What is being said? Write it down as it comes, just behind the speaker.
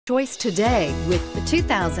Choice today with the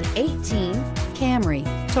 2018 Camry.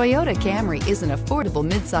 Toyota Camry is an affordable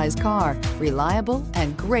midsize car, reliable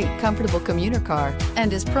and great comfortable commuter car,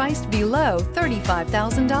 and is priced below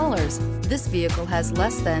 $35,000. This vehicle has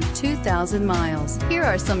less than 2,000 miles. Here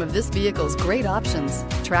are some of this vehicle's great options: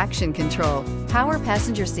 traction control, power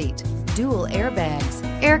passenger seat, dual airbags,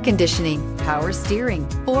 air conditioning, power steering,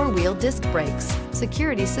 four-wheel disc brakes,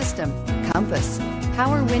 security system, compass,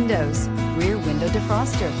 power windows, rear window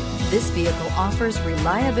defroster. This vehicle offers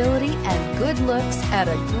reliability and good looks at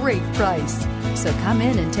a great price. So come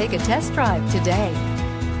in and take a test drive today.